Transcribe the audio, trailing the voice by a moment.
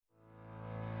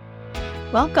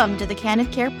Welcome to the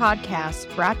Candid Care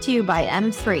Podcast, brought to you by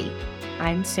M3.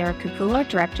 I'm Sarah Kukula,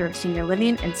 Director of Senior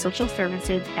Living and Social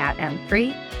Services at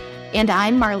M3. And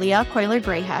I'm Marlia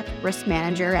Coiler-Grayheck, Risk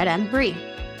Manager at M3.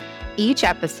 Each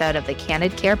episode of the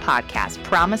Candid Care Podcast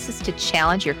promises to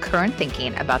challenge your current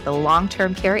thinking about the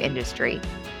long-term care industry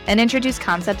and introduce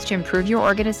concepts to improve your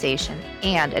organization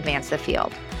and advance the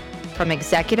field. From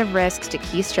executive risks to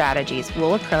key strategies,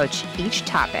 we'll approach each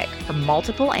topic from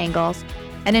multiple angles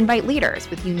and invite leaders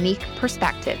with unique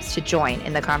perspectives to join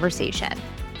in the conversation.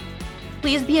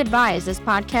 Please be advised this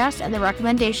podcast and the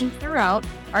recommendations throughout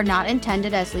are not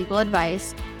intended as legal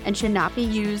advice and should not be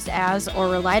used as or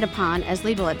relied upon as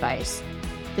legal advice.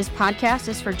 This podcast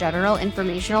is for general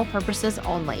informational purposes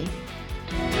only.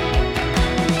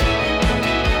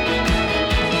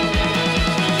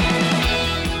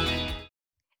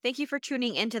 Thank you for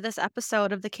tuning into this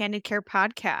episode of the Candid Care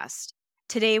Podcast.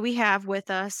 Today we have with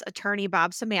us attorney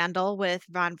Bob Simandl with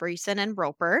Von Briesen and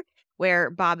Roper, where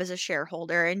Bob is a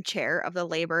shareholder and chair of the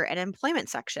Labor and Employment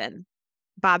section.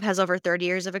 Bob has over 30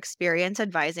 years of experience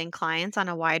advising clients on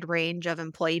a wide range of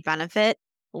employee benefit,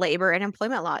 labor, and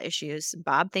employment law issues.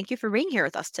 Bob, thank you for being here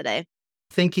with us today.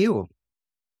 Thank you.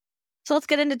 So let's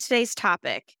get into today's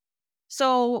topic.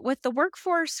 So with the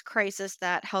workforce crisis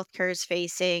that healthcare is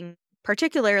facing,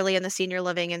 particularly in the senior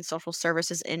living and social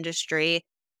services industry,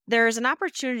 there is an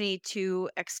opportunity to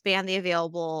expand the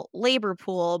available labor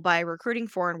pool by recruiting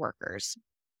foreign workers.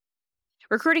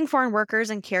 Recruiting foreign workers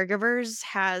and caregivers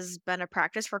has been a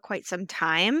practice for quite some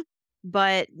time,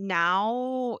 but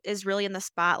now is really in the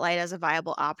spotlight as a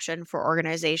viable option for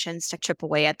organizations to chip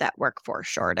away at that workforce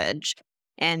shortage.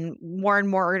 And more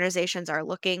organizations are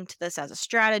looking to this as a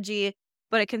strategy,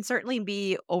 but it can certainly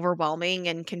be overwhelming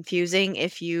and confusing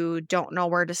if you don't know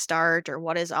where to start or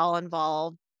what is all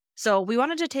involved. So we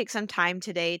wanted to take some time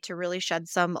today to really shed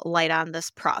some light on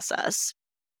this process.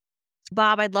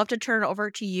 Bob, I'd love to turn it over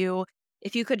to you.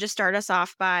 If you could just start us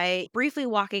off by briefly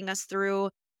walking us through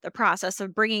the process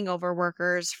of bringing over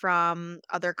workers from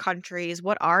other countries.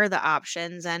 What are the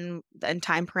options and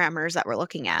time parameters that we're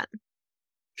looking at?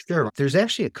 Sure. There's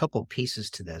actually a couple pieces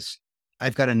to this.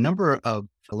 I've got a number of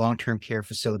long-term care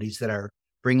facilities that are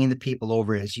bringing the people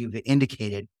over, as you've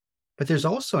indicated, but there's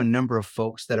also a number of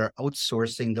folks that are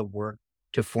outsourcing the work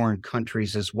to foreign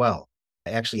countries as well,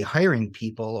 actually hiring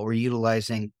people or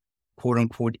utilizing quote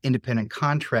unquote independent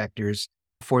contractors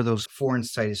for those foreign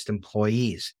sited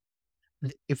employees.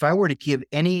 If I were to give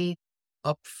any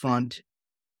upfront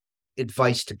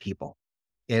advice to people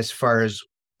as far as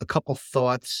a couple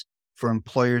thoughts for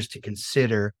employers to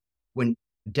consider when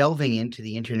delving into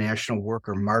the international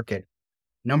worker market,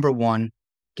 number one,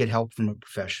 get help from a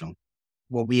professional.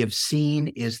 What we have seen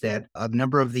is that a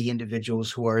number of the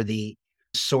individuals who are the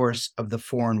source of the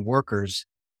foreign workers,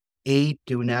 A,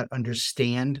 do not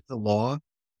understand the law,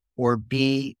 or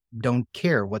B, don't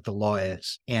care what the law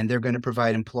is. And they're going to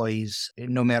provide employees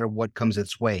no matter what comes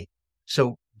its way.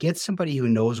 So get somebody who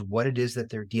knows what it is that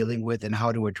they're dealing with and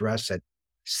how to address it.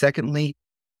 Secondly,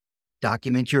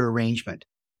 document your arrangement.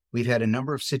 We've had a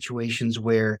number of situations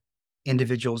where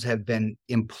individuals have been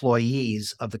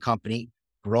employees of the company,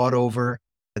 brought over,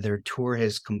 their tour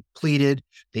has completed,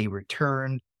 they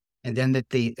returned, and then that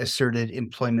they asserted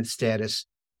employment status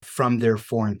from their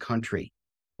foreign country,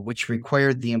 which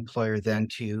required the employer then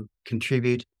to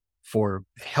contribute for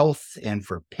health and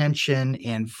for pension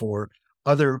and for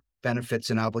other benefits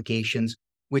and obligations,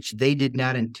 which they did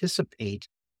not anticipate,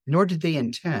 nor did they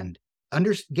intend.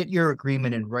 Get your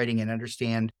agreement in writing and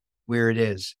understand where it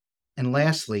is. And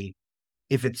lastly,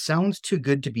 if it sounds too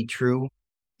good to be true,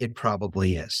 it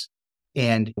probably is.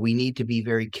 And we need to be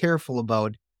very careful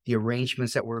about the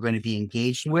arrangements that we're going to be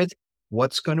engaged with,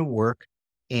 what's going to work,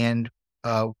 and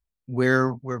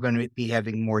where we're going to be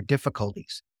having more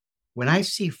difficulties. When I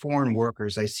see foreign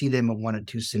workers, I see them in one of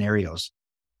two scenarios.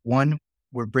 One,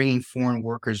 we're bringing foreign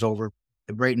workers over.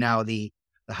 Right now, the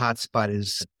hot spot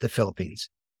is the Philippines.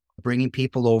 Bringing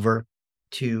people over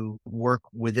to work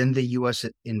within the U.S.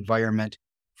 environment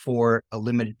for a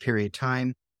limited period of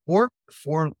time or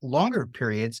for longer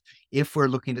periods if we're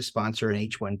looking to sponsor an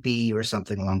H-1B or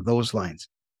something along those lines.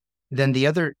 Then the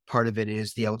other part of it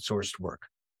is the outsourced work,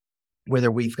 whether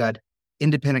we've got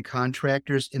independent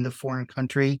contractors in the foreign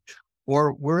country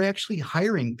or we're actually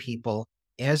hiring people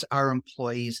as our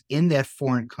employees in that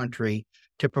foreign country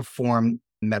to perform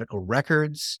medical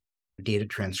records, data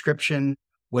transcription,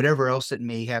 whatever else it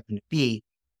may happen to be.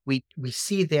 We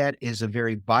see that as a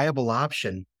very viable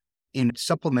option in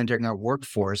supplementing our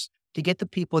workforce to get the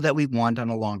people that we want on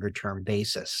a longer term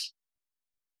basis.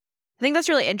 I think that's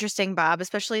really interesting, Bob,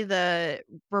 especially the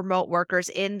remote workers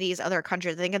in these other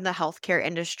countries. I think in the healthcare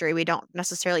industry, we don't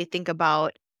necessarily think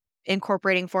about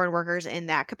incorporating foreign workers in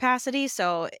that capacity.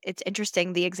 So it's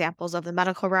interesting the examples of the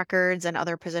medical records and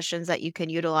other positions that you can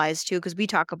utilize too, because we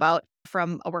talk about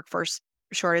from a workforce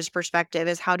shortage perspective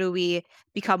is how do we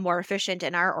become more efficient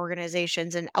in our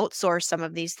organizations and outsource some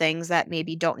of these things that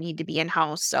maybe don't need to be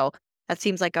in-house. So that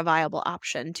seems like a viable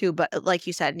option too, but like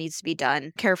you said, needs to be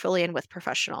done carefully and with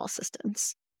professional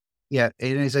assistance. Yeah.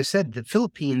 And as I said, the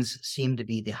Philippines seem to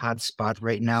be the hot spot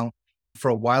right now. For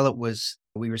a while,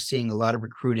 we were seeing a lot of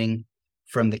recruiting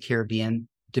from the Caribbean,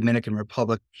 Dominican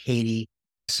Republic, Haiti,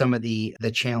 some of the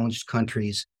challenged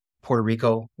countries. Puerto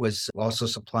Rico was also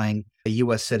supplying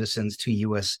U.S. citizens to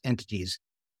U.S. entities.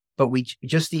 But we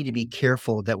just need to be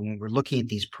careful that when we're looking at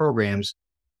these programs,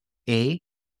 A,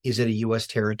 is it a U.S.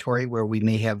 territory where we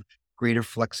may have greater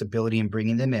flexibility in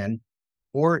bringing them in?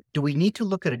 Or do we need to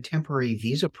look at a temporary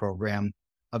visa program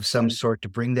of some sort to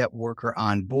bring that worker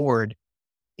on board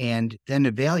and then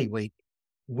evaluate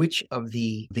which of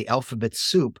the alphabet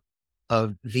soup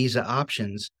of visa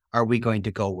options are we going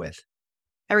to go with?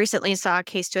 I recently saw a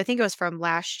case too. I think it was from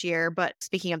last year, but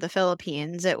speaking of the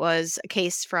Philippines, it was a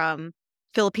case from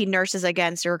Philippine nurses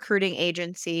against a recruiting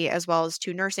agency as well as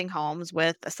two nursing homes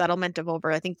with a settlement of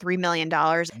over, I think, $3 million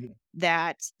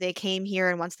that they came here.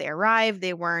 And once they arrived,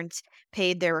 they weren't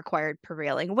paid their required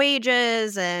prevailing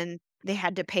wages and they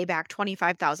had to pay back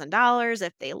 $25,000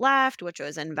 if they left, which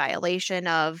was in violation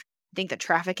of I think the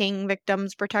Trafficking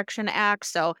Victims Protection Act.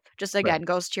 So just Right. again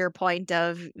goes to your point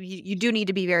of you do need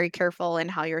to be very careful in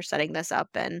how you're setting this up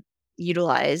and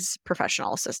utilize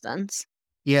professional assistance.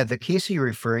 Yeah, the case you're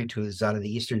referring to is out of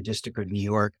the Eastern District of New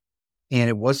York. And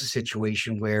it was a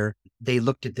situation where they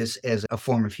looked at this as a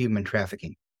form of human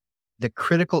trafficking. The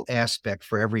critical aspect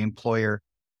for every employer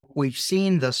we've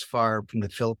seen thus far from the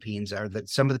Philippines are that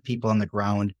some of the people on the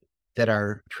ground that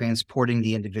are transporting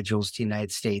the individuals to the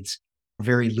United States are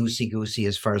very loosey goosey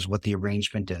as far as what the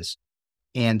arrangement is.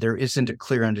 And there isn't a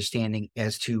clear understanding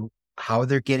as to how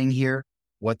they're getting here,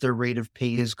 what their rate of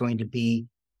pay is going to be,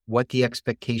 what the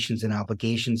expectations and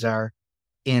obligations are.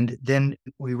 And then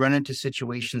we run into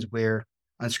situations where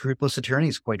unscrupulous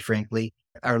attorneys, quite frankly,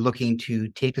 are looking to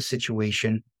take a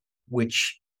situation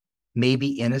which may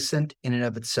be innocent in and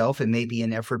of itself. It may be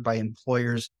an effort by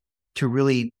employers to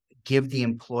really give the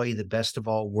employee the best of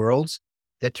all worlds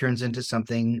that turns into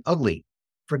something ugly.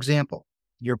 For example,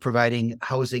 you're providing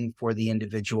housing for the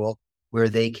individual where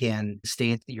they can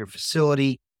stay at your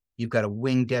facility. You've got a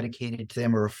wing dedicated to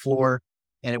them or a floor,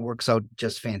 and it works out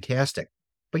just fantastic.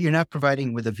 But you're not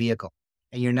providing with a vehicle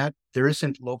and there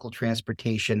isn't local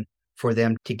transportation for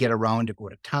them to get around to go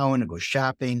to town, to go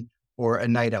shopping or a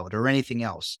night out or anything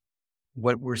else.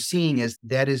 What we're seeing is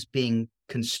that is being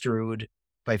construed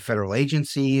by federal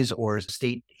agencies or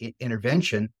state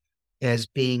intervention as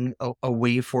being a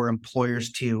way for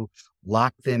employers to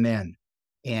lock them in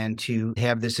and to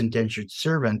have this indentured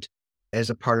servant as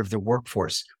a part of their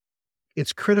workforce.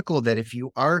 It's critical that if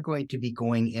you are going to be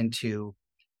going into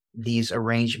these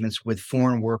arrangements with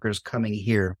foreign workers coming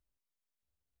here,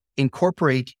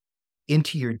 incorporate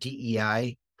into your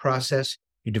DEI process,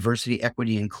 your diversity,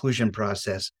 equity, inclusion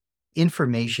process,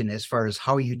 information as far as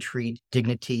how you treat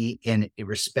dignity and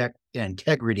respect and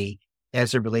integrity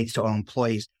as it relates to all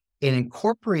employees, and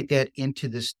incorporate that into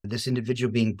this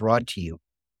individual being brought to you.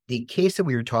 The case that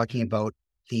we were talking about,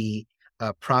 the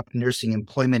Prompt Nursing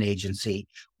Employment Agency,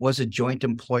 was a joint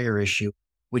employer issue,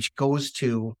 which goes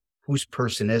to whose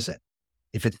person is it?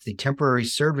 If it's the temporary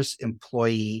service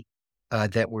employee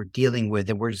that we're dealing with,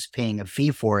 and we're just paying a fee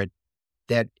for it,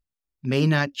 that may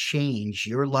not change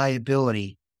your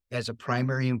liability as a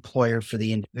primary employer for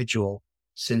the individual,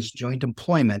 since joint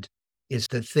employment is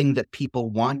the thing that people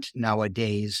want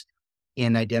nowadays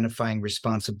in identifying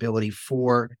responsibility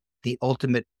for the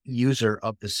ultimate user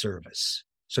of the service.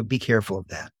 So be careful of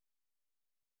that.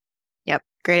 Yep,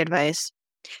 great advice.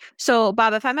 So,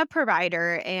 Bob, if I'm a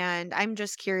provider and I'm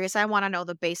just curious, I want to know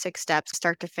the basic steps,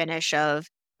 start to finish, of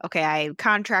okay, I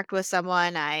contract with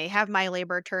someone, I have my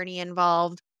labor attorney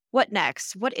involved. What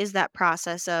next? What is that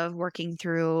process of working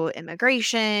through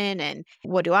immigration? And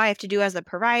what do I have to do as a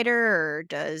provider? Or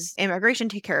does immigration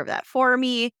take care of that for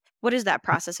me? What is that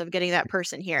process of getting that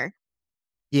person here?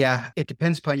 Yeah, it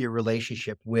depends upon your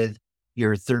relationship with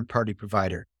your third party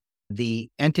provider. The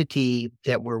entity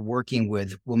that we're working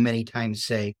with will many times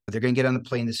say, they're going to get on the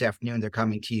plane this afternoon, they're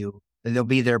coming to you, and they'll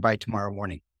be there by tomorrow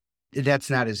morning. That's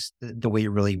not as the way it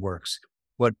really works.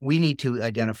 What we need to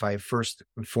identify first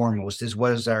and foremost is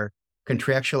what is our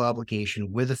contractual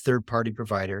obligation with a third party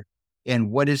provider and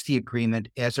what is the agreement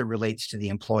as it relates to the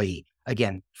employee.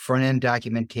 Again, front end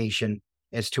documentation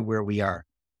as to where we are.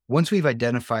 Once we've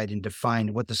identified and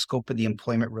defined what the scope of the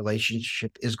employment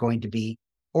relationship is going to be,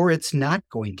 or it's not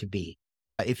going to be,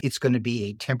 if it's going to be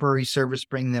a temporary service,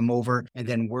 bring them over, and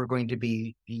then we're going to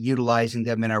be utilizing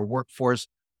them in our workforce.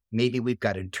 Maybe we've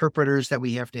got interpreters that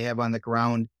we have to have on the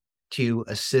ground to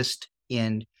assist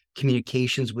in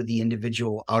communications with the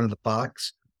individual out of the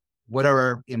box. What are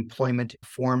our employment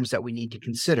forms that we need to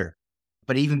consider?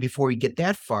 But even before we get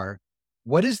that far,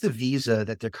 what is the visa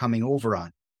that they're coming over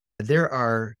on? There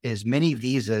are as many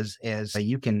visas as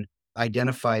you can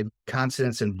identify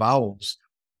consonants and vowels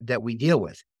that we deal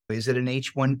with. Is it an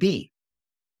H-1B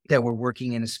that we're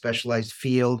working in a specialized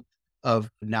field of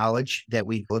knowledge that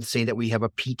let's say that we have a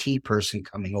PT person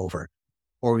coming over,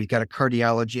 or we've got a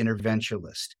cardiology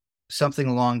interventionist, something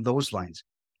along those lines?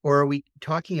 Or are we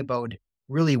talking about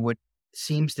really what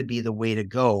seems to be the way to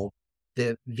go,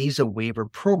 the visa waiver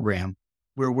program,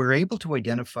 where we're able to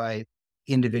identify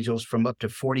individuals from up to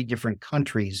 40 different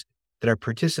countries that are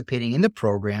participating in the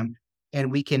program, and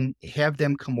we can have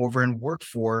them come over and work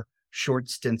for short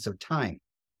stints of time?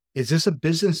 Is this a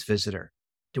business visitor?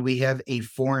 Do we have a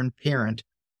foreign parent,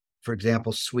 for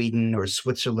example, Sweden or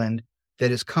Switzerland,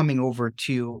 that is coming over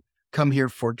to come here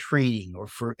for training or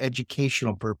for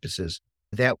educational purposes?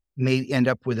 That may end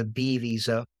up with a B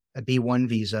visa, a B1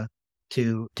 visa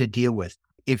to deal with.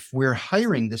 If we're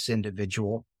hiring this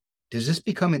individual, does this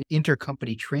become an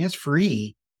intercompany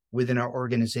transferee within our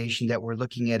organization that we're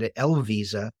looking at an L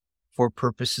visa for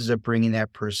purposes of bringing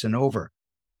that person over?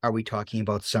 Are we talking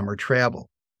about summer travel?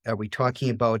 Are we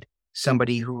talking about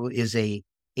somebody who is a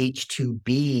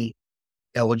H-2B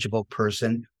eligible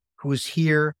person who's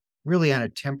here really on a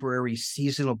temporary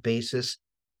seasonal basis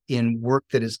in work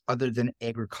that is other than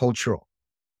agricultural?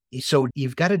 So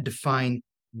you've got to define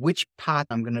which pot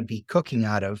I'm going to be cooking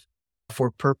out of for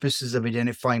purposes of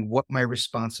identifying what my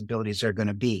responsibilities are going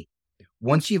to be.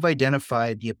 Once you've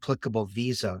identified the applicable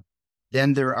visa,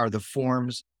 then there are the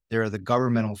forms, there are the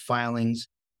governmental filings,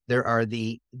 there are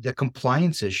the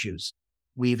compliance issues.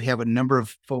 We have a number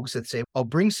of folks that say, I'll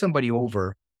bring somebody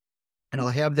over and I'll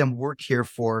have them work here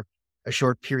for a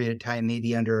short period of time,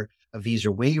 maybe under a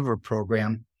visa waiver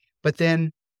program. But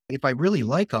then if I really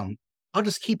like them, I'll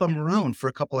just keep them around for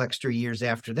a couple extra years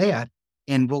after that,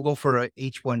 and we'll go for a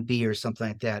H-1B or something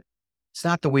like that. It's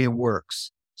not the way it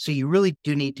works. So you really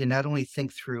do need to not only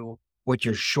think through what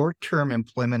your short-term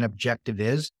employment objective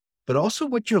is, but also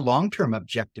what your long-term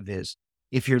objective is.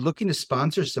 If you're looking to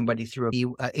sponsor somebody through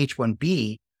a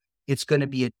H-1B, it's going to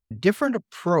be a different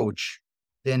approach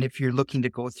than if you're looking to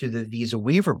go through the visa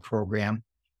waiver program.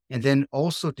 And then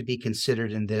also to be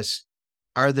considered in this,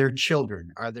 are there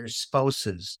children? Are there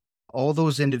spouses? All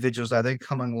those individuals, are they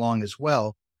coming along as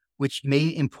well, which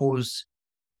may impose,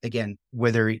 again,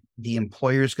 whether the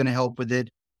employer is going to help with it,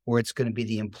 or it's going to be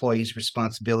the employee's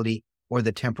responsibility, or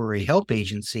the temporary help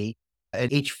agency, an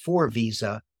H-4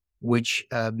 visa, which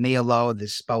may allow the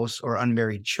spouse or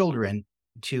unmarried children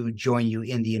to join you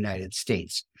in the United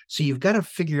States. So you've got to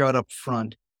figure out up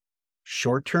front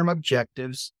short-term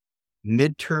objectives,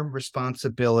 midterm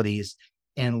responsibilities,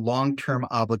 and long-term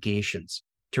obligations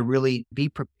to really be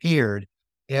prepared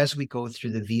as we go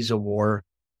through the visa war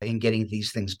and getting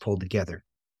these things pulled together.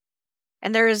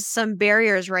 And there's some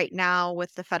barriers right now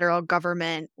with the federal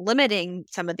government limiting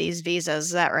some of these visas.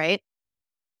 Is that right?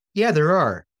 Yeah, there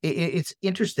are. It's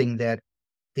interesting that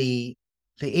the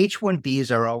H-1Bs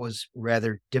are always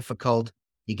rather difficult.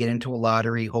 You get into a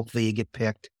lottery, hopefully you get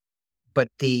picked. But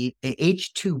the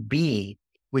H-2B,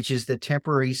 which is the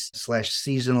temporary /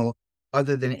 seasonal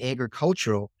other than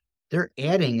agricultural, they're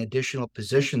adding additional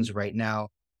positions right now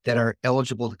that are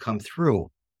eligible to come through.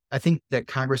 I think that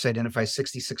Congress identifies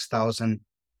 66,000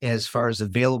 as far as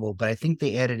available, but I think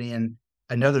they added in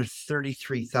another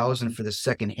 33,000 for the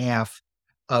second half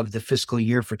of the fiscal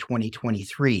year for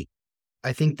 2023.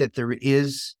 I think that there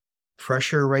is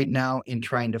pressure right now in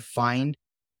trying to find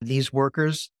these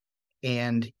workers,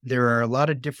 and there are a lot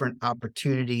of different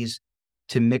opportunities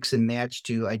to mix and match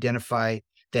to identify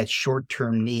that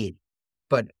short-term need.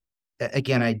 But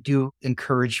again, I do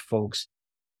encourage folks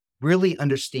really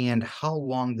understand how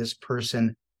long this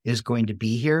person is going to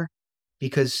be here,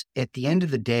 because at the end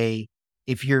of the day,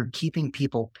 if you're keeping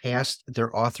people past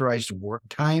their authorized work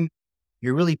time,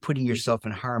 you're really putting yourself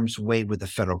in harm's way with the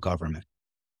federal government.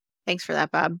 Thanks for that,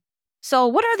 Bob. So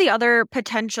what are the other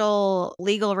potential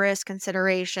legal risk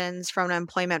considerations from an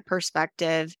employment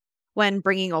perspective when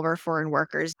bringing over foreign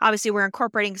workers? Obviously, we're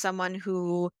incorporating someone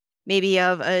who maybe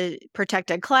of a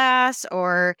protected class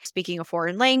or speaking a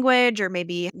foreign language, or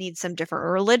maybe needs some different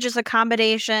religious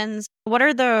accommodations. What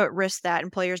are the risks that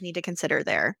employers need to consider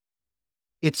there?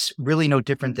 It's really no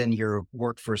different than your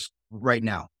workforce right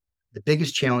now. The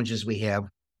biggest challenges we have,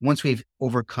 once we've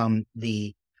overcome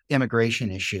the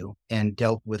immigration issue and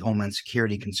dealt with homeland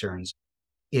security concerns,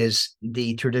 is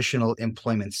the traditional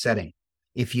employment setting.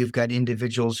 If you've got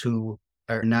individuals who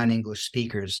are non-English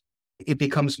speakers, it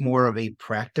becomes more of a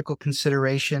practical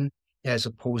consideration as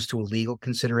opposed to a legal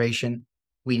consideration.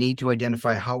 We need to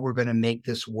identify how we're going to make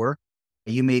this work.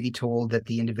 You may be told that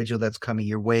the individual that's coming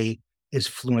your way is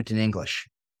fluent in English.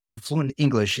 Fluent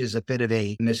English is a bit of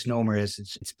a misnomer, as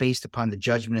it's based upon the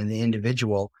judgment of the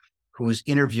individual who is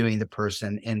interviewing the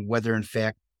person and whether, in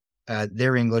fact,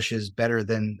 their English is better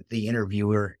than the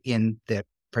interviewer in that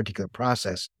particular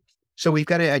process. So we've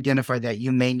got to identify that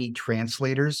you may need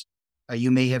translators.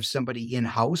 You may have somebody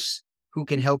in-house who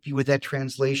can help you with that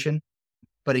translation.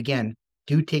 But again,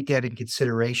 do take that in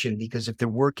consideration, because if they're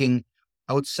working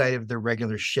outside of their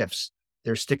regular shifts,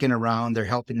 they're sticking around, they're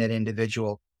helping that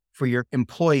individual. For your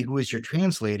employee who is your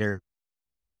translator,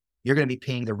 you're going to be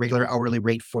paying the regular hourly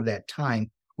rate for that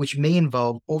time, which may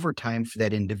involve overtime for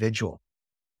that individual.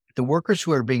 The workers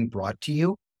who are being brought to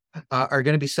you are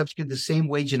going to be subject to the same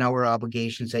wage and hour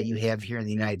obligations that you have here in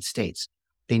the United States.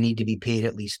 They need to be paid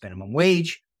at least minimum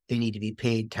wage. They need to be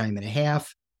paid time and a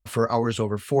half for hours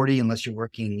over 40, unless you're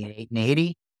working 8 and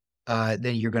 80.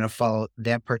 Then you're going to follow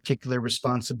that particular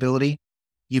responsibility.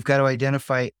 You've got to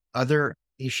identify other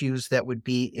issues that would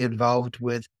be involved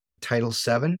with Title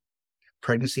VII,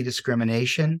 pregnancy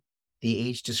discrimination, the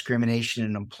Age Discrimination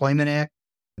in Employment Act,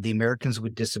 the Americans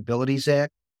with Disabilities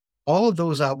Act. All of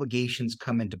those obligations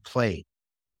come into play.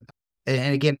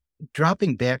 And again,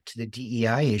 dropping back to the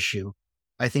DEI issue,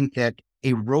 I think that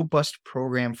a robust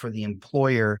program for the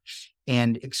employer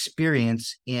and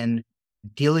experience in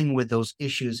dealing with those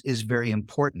issues is very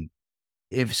important.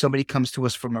 If somebody comes to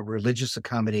us from a religious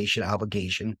accommodation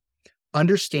obligation,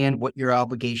 understand what your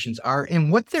obligations are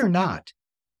and what they're not.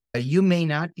 You may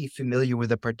not be familiar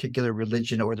with a particular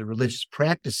religion or the religious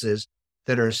practices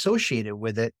that are associated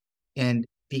with it. And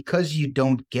because you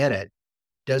don't get it,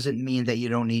 doesn't mean that you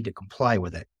don't need to comply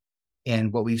with it.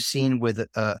 And what we've seen with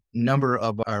a number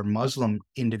of our Muslim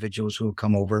individuals who have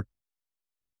come over,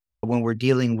 when we're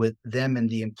dealing with them in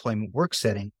the employment work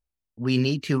setting, we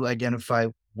need to identify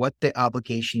what the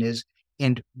obligation is.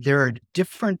 And there are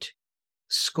different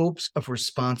scopes of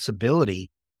responsibility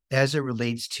as it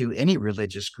relates to any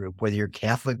religious group, whether you're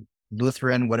Catholic,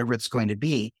 Lutheran, whatever it's going to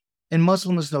be. And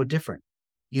Muslim is no different.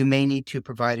 You may need to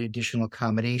provide additional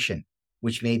accommodation,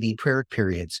 which may be prayer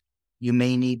periods. You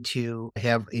may need to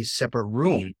have a separate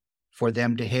room for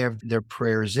them to have their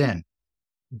prayers in.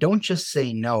 Don't just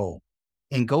say no,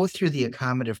 and go through the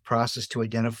accommodative process to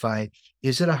identify,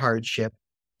 is it a hardship?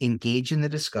 Engage in the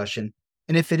discussion.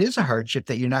 And if it is a hardship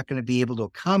that you're not going to be able to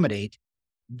accommodate,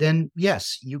 then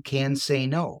yes, you can say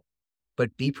no,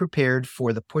 but be prepared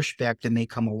for the pushback that may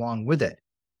come along with it.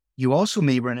 You also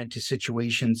may run into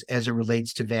situations as it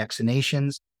relates to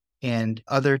vaccinations and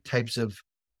other types of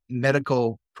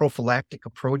medical prophylactic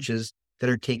approaches that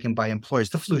are taken by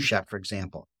employers. The flu shot, for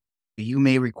example. You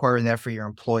may require that for your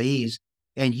employees,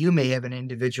 and you may have an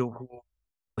individual who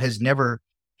has never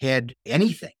had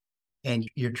anything, and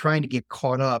you're trying to get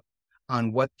caught up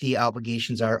on what the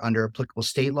obligations are under applicable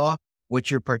state law,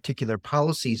 what your particular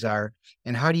policies are,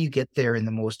 and how do you get there in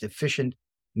the most efficient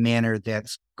manner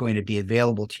that's going to be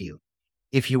available to you.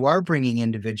 If you are bringing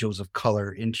individuals of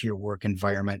color into your work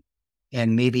environment,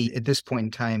 and maybe at this point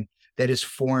in time, that is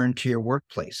foreign to your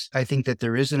workplace, I think that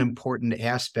there is an important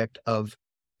aspect of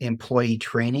employee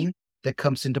training that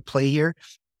comes into play here,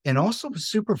 and also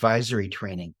supervisory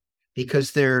training,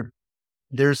 because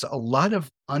there's a lot of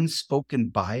unspoken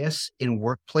bias in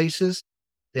workplaces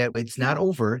that it's not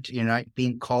overt, you're not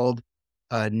being called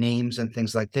names and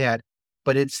things like that,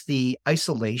 but it's the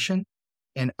isolation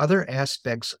and other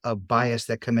aspects of bias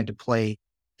that come into play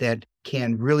that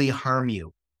can really harm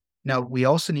you. Now, we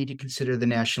also need to consider the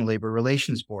National Labor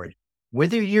Relations Board.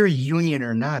 Whether you're a union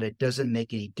or not, it doesn't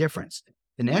make any difference.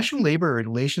 The National Labor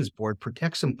Relations Board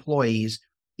protects employees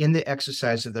in the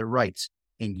exercise of their rights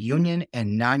in union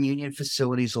and non-union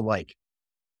facilities alike.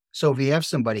 So if you have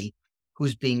somebody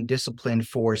who's being disciplined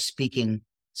for speaking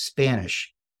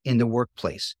Spanish in the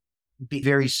workplace, be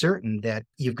very certain that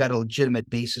you've got a legitimate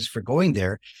basis for going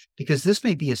there, because this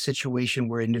may be a situation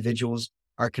where individuals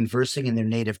are conversing in their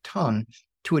native tongue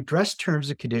to address terms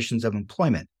and conditions of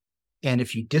employment. And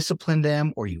if you discipline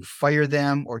them or you fire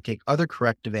them or take other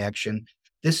corrective action,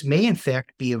 this may in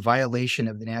fact be a violation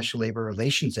of the National Labor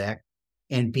Relations Act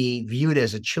and be viewed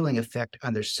as a chilling effect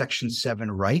on their Section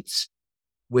 7 rights,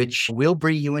 which will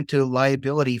bring you into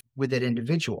liability with that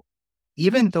individual.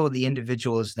 Even though the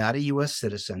individual is not a U.S.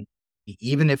 citizen,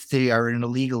 even if they are an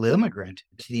illegal immigrant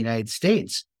to the United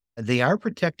States, they are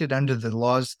protected under the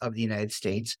laws of the United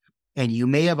States, and you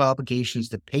may have obligations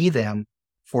to pay them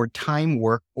for time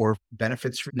work or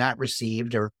benefits not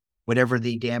received or whatever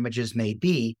the damages may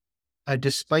be,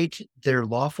 despite their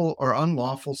lawful or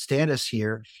unlawful status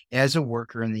here as a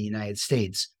worker in the United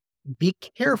States. Be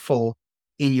careful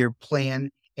in your plan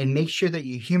and make sure that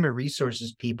your human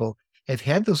resources people have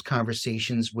had those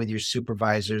conversations with your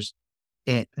supervisors.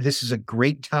 And this is a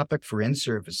great topic for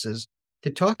in-services to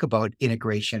talk about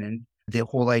integration and the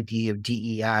whole idea of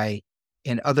DEI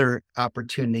and other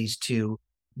opportunities to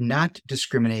not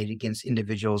discriminate against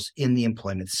individuals in the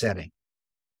employment setting.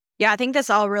 Yeah, I think this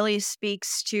all really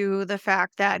speaks to the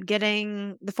fact that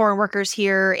getting the foreign workers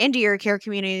here into your care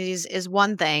communities is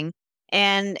one thing,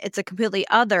 and it's a completely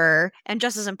other and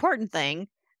just as important thing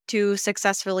to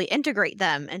successfully integrate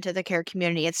them into the care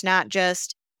community. It's not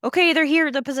just, okay, they're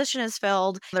here, the position is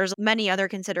filled. There's many other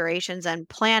considerations and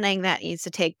planning that needs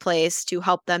to take place to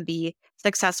help them be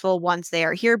successful once they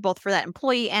are here, both for that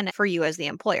employee and for you as the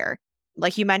employer.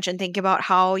 Like you mentioned, think about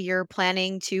how you're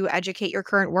planning to educate your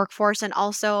current workforce and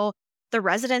also the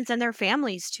residents and their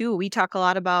families too. We talk a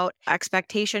lot about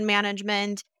expectation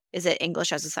management. Is it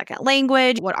English as a second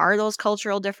language? What are those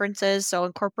cultural differences? So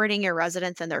incorporating your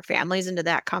residents and their families into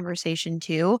that conversation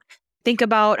too. Think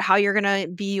about how you're going to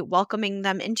be welcoming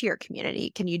them into your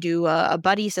community. Can you do a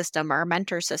buddy system or a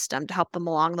mentor system to help them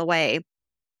along the way?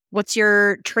 What's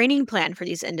your training plan for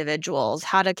these individuals?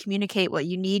 How to communicate what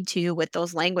you need to with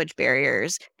those language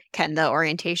barriers? Can the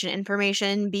orientation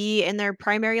information be in their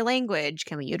primary language?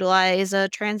 Can we utilize a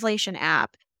translation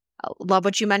app? Love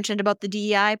what you mentioned about the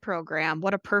DEI program.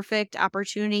 What a perfect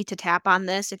opportunity to tap on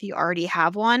this if you already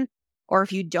have one. Or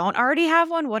if you don't already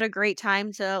have one, what a great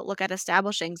time to look at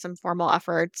establishing some formal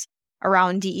efforts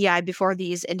around DEI before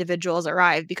these individuals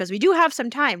arrive, because we do have some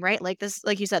time, right? Like this,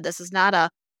 like you said, this is not a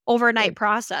overnight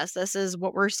process. This is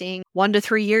what we're seeing 1 to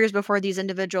 3 years before these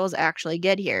individuals actually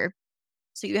get here.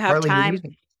 So you have Harley, time.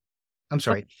 I'm Oh,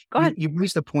 sorry. go ahead. You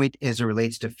raised the point as it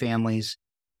relates to families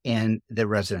and the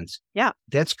residents. Yeah.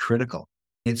 That's critical.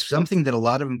 It's something that a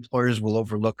lot of employers will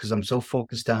overlook because I'm so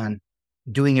focused on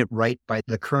doing it right by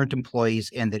the current employees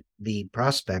and the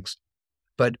prospects.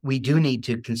 But we do need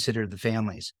to consider the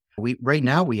families. Right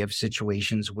now we have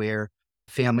situations where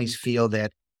families feel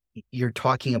that you're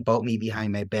talking about me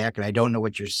behind my back and I don't know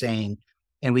what you're saying.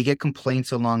 And we get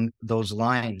complaints along those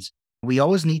lines. We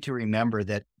always need to remember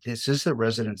that this is the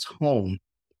resident's home,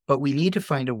 but we need to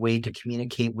find a way to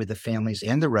communicate with the families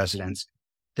and the residents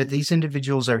that these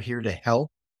individuals are here to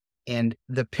help. And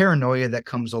the paranoia that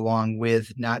comes along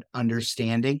with not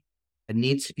understanding, it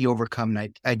needs to be overcome.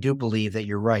 And I do believe that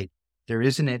you're right. There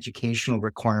is an educational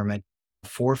requirement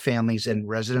for families and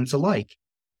residents alike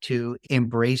to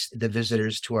embrace the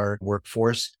visitors to our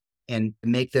workforce and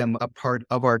make them a part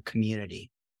of our community.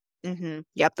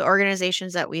 Yep. The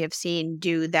organizations that we have seen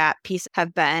do that piece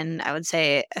have been, I would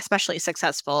say, especially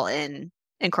successful in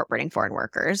incorporating foreign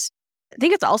workers. I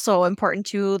think it's also important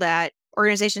too that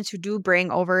organizations who do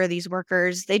bring over these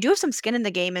workers, they do have some skin in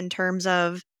the game in terms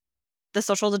of the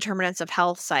social determinants of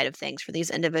health side of things for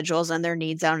these individuals and their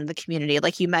needs out in the community.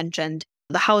 Like you mentioned,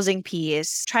 the housing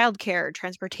piece, childcare,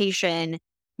 transportation,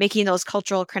 making those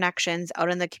cultural connections out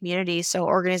in the community. So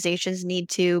organizations need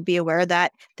to be aware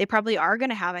that they probably are going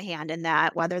to have a hand in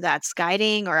that, whether that's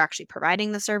guiding or actually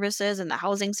providing the services in the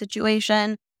housing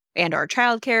situation and or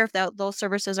childcare if those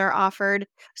services are offered.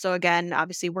 So again,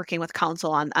 obviously working with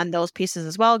council on those pieces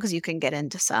as well, because you can get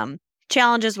into some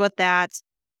challenges with that.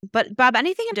 But Bob,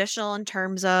 anything additional in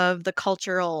terms of the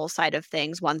cultural side of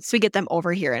things once we get them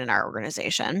over here in our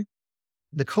organization?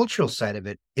 The cultural side of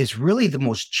it is really the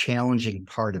most challenging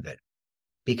part of it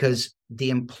because the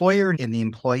employer and the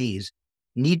employees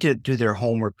need to do their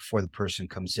homework before the person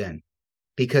comes in.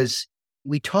 Because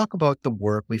we talk about the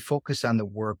work, we focus on the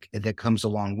work that comes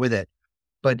along with it,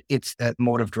 but it's that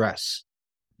mode of dress,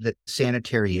 the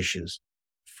sanitary issues,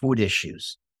 food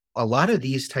issues. A lot of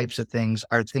these types of things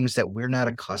are things that we're not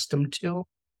accustomed to.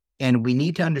 And we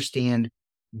need to understand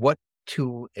what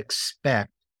to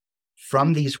expect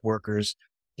from these workers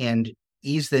and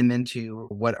ease them into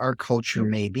what our culture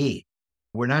may be.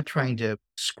 We're not trying to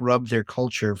scrub their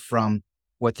culture from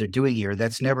what they're doing here.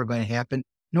 That's never going to happen,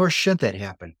 nor should that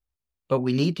happen. But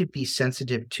we need to be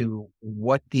sensitive to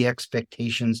what the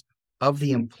expectations of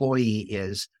the employee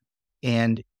is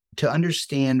and to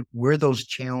understand where those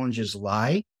challenges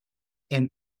lie and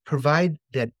provide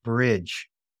that bridge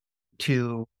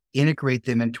to integrate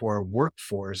them into our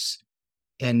workforce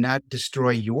and not destroy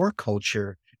your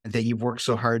culture that you've worked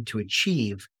so hard to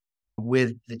achieve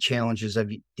with the challenges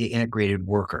of the integrated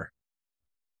worker.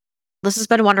 This has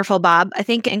been wonderful, Bob. I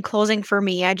think in closing for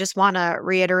me, I just want to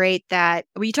reiterate that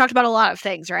we talked about a lot of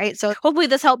things, right? So hopefully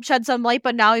this helped shed some light,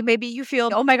 but now maybe you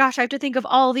feel, oh my gosh, I have to think of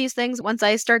all these things once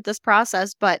I start this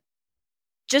process. But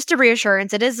just a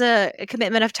reassurance, it is a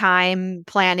commitment of time,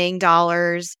 planning,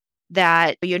 dollars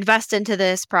that you invest into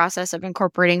this process of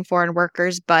incorporating foreign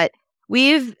workers. But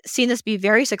we've seen this be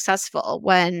very successful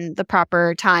when the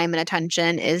proper time and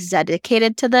attention is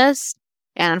dedicated to this.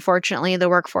 And unfortunately, the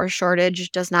workforce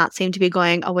shortage does not seem to be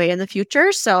going away in the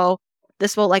future. So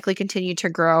this will likely continue to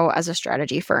grow as a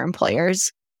strategy for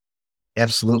employers.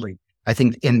 Absolutely. I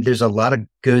think, and there's a lot of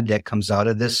good that comes out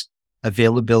of this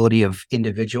availability of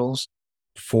individuals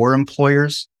for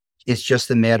employers. It's just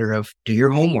a matter of do your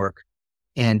homework,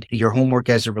 and your homework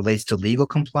as it relates to legal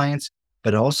compliance,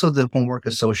 but also the homework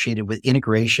associated with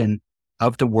integration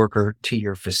of the worker to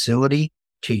your facility,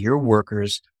 to your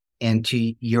workers, and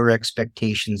to your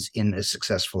expectations in a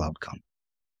successful outcome.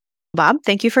 Bob,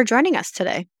 thank you for joining us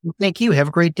today. Thank you. Have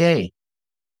a great day.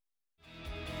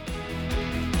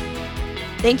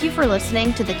 Thank you for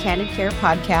listening to the Candid Care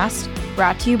podcast,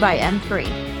 brought to you by N3.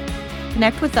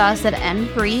 Connect with us at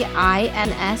n3ins.com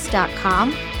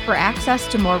for access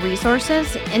to more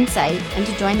resources, insight, and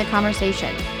to join the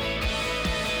conversation.